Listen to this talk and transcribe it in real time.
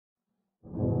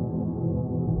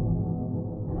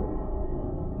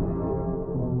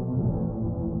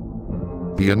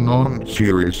The Unknown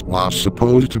series was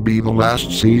supposed to be the last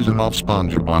season of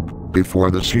SpongeBob, before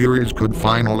the series could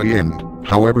finally end.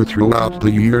 However, throughout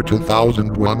the year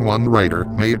 2001, one writer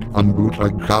made a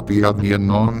bootleg copy of the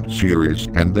Unknown series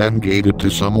and then gave it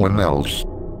to someone else.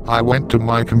 I went to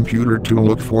my computer to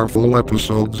look for full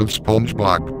episodes of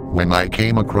SpongeBob when I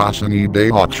came across an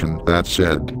eBay auction that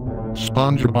said,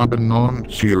 SpongeBob Unknown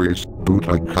series,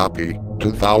 bootleg copy,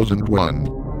 2001.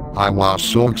 I was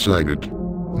so excited.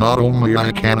 Not only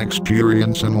I can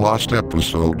experience an lost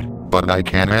episode, but I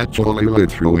can actually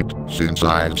live through it, since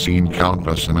I've seen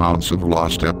countless amounts of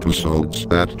lost episodes.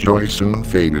 That joy soon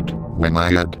faded when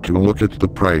I had to look at the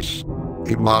price.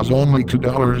 It was only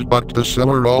 $2, but the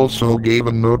seller also gave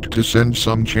a note to send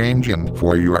some change in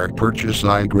for your purchase.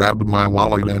 I grabbed my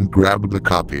wallet and grabbed the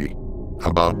copy.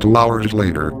 About 2 hours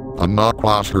later, a knock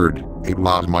was heard. It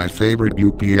was my favorite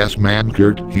UPS man,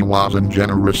 Kurt. He was a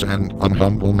generous and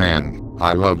humble man.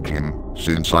 I loved him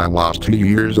since I was 2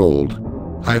 years old.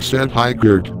 I said, "Hi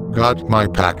Kurt, got my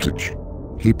package."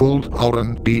 He pulled out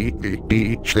an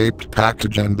B-shaped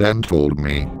package and then told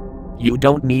me, "You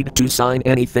don't need to sign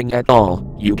anything at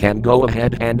all. You can go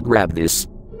ahead and grab this,"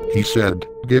 he said,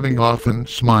 giving off a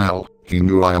smile. He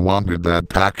knew I wanted that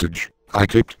package. I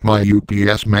tipped my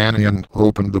UPS man and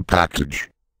opened the package.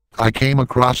 I came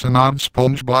across an odd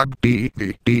SpongeBob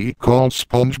DVD called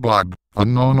SpongeBob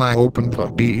Unknown. I opened the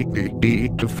DVD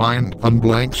to find a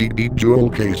blank CD jewel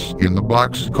case in the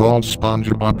box called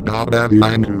SpongeBob.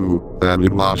 I knew that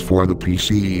it was for the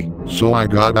PC, so I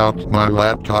got out my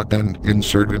laptop and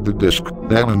inserted the disc.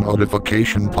 Then a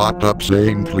notification popped up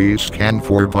saying, "Please scan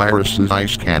for viruses." I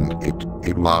scanned it.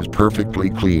 It was perfectly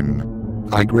clean.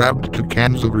 I grabbed 2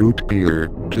 cans of root beer,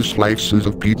 2 slices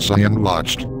of pizza and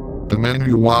watched. The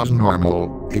menu was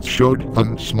normal. It showed a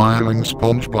smiling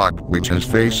SpongeBob with his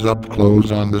face up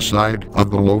close on the side of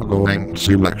the logo and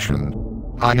selection.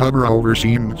 I hover over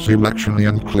scene selection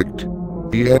and clicked.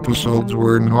 The episodes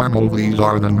were normal. These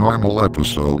are the normal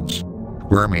episodes.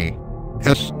 Wormy.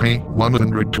 SP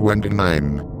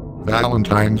 129.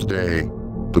 Valentine's Day.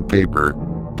 The Paper.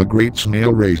 The Great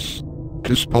Snail Race.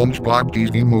 2 SpongeBob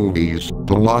Disney movies,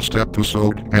 The Lost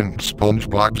Episode and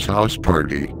SpongeBob's House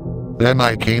Party. Then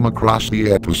I came across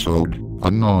the episode,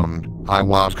 Unknown. I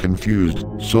was confused,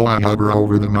 so I hovered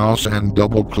over the mouse and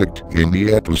double-clicked in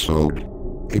the episode.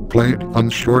 It played a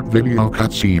short video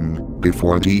cutscene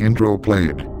before the intro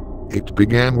played. It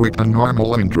began with a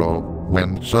normal intro,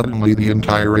 when suddenly the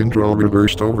entire intro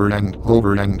reversed over and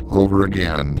over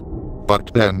again.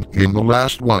 But then, in the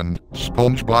last one,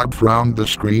 SpongeBob frowned the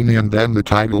screen and then the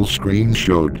title screen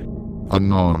showed.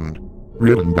 Unknown.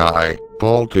 Written by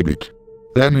Paul Tibbett.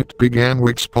 Then it began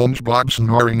with SpongeBob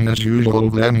snoring as usual.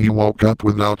 Then he woke up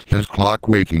without his clock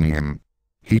waking him.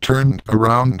 He turned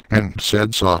around and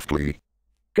said softly,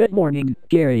 "Good morning,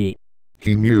 Gary."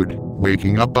 He mewed,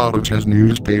 waking up out of his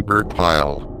newspaper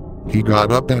pile. He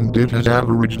got up and did his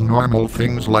average normal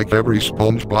things like every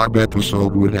SpongeBob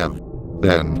episode would have.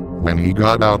 Then, when he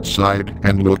got outside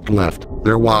and looked left,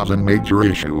 there was a major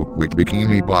issue with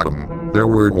Bikini Bottom. There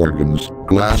were organs,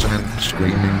 glass and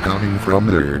screaming coming from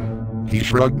there. He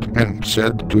shrugged and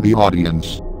said to the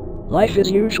audience, "Life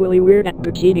is usually weird at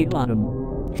Bikini Bottom,"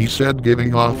 he said,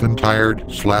 giving off a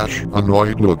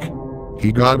tired/annoyed look.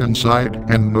 He got inside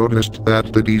and noticed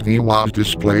that the Disney was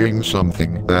displaying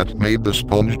something that made the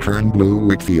sponge turn blue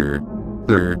with fear.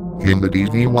 There, in the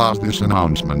Disney, was this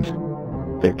announcement.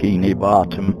 Bikini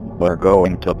Bottom, we're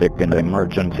going to begin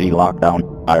emergency lockdown.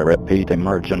 I repeat,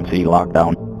 emergency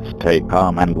lockdown. Stay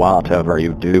calm and whatever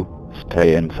you do,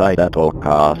 stay inside at all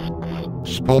costs.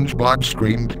 SpongeBob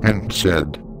screamed and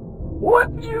said, "What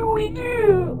do we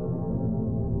do?"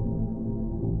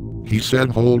 he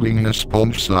said, holding his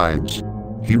sponge sides.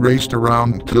 He raced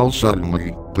around till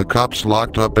suddenly, the cops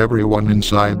locked up everyone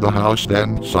inside the house.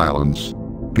 Then silence.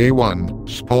 Day 1,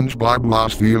 SpongeBob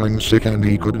was feeling sick and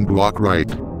he couldn't walk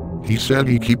right. He said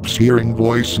he keeps hearing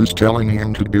voices telling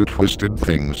him to do twisted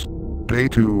things. Day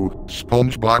 2,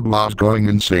 SpongeBob was going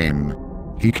insane.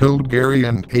 He killed Gary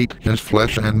and ate his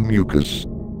flesh and mucus.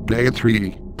 Day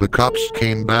 3, the cops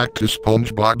came back to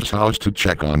SpongeBob's house to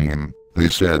check on him. They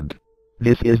said,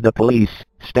 "This is the police,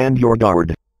 stand your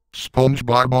guard."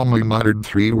 SpongeBob only muttered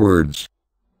 3 words.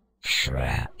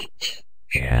 "Trapped.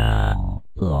 Yeah,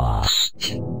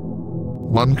 lost."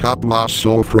 One cop was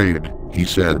so afraid, he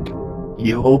said.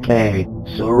 "You okay,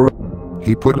 sir?"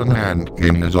 He put a hand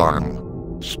in his arm.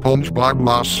 SpongeBob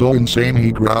was so insane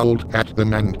he growled at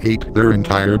them and ate their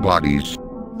entire bodies.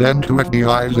 Then 2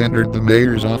 FBI's entered the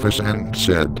mayor's office and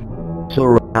said,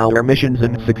 "Sir, our mission's a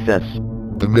success."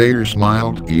 The mayor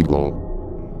smiled evil.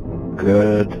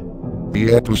 Good.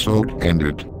 The episode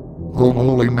ended. Oh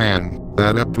holy man,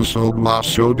 that episode was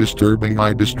so disturbing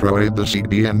I destroyed the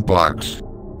CD and box.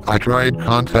 I tried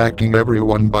contacting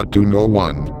everyone but to no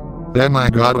one. Then I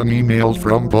got an email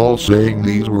from Paul saying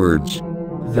these words.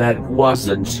 That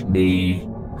wasn't me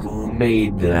who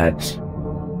made that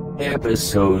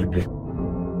episode.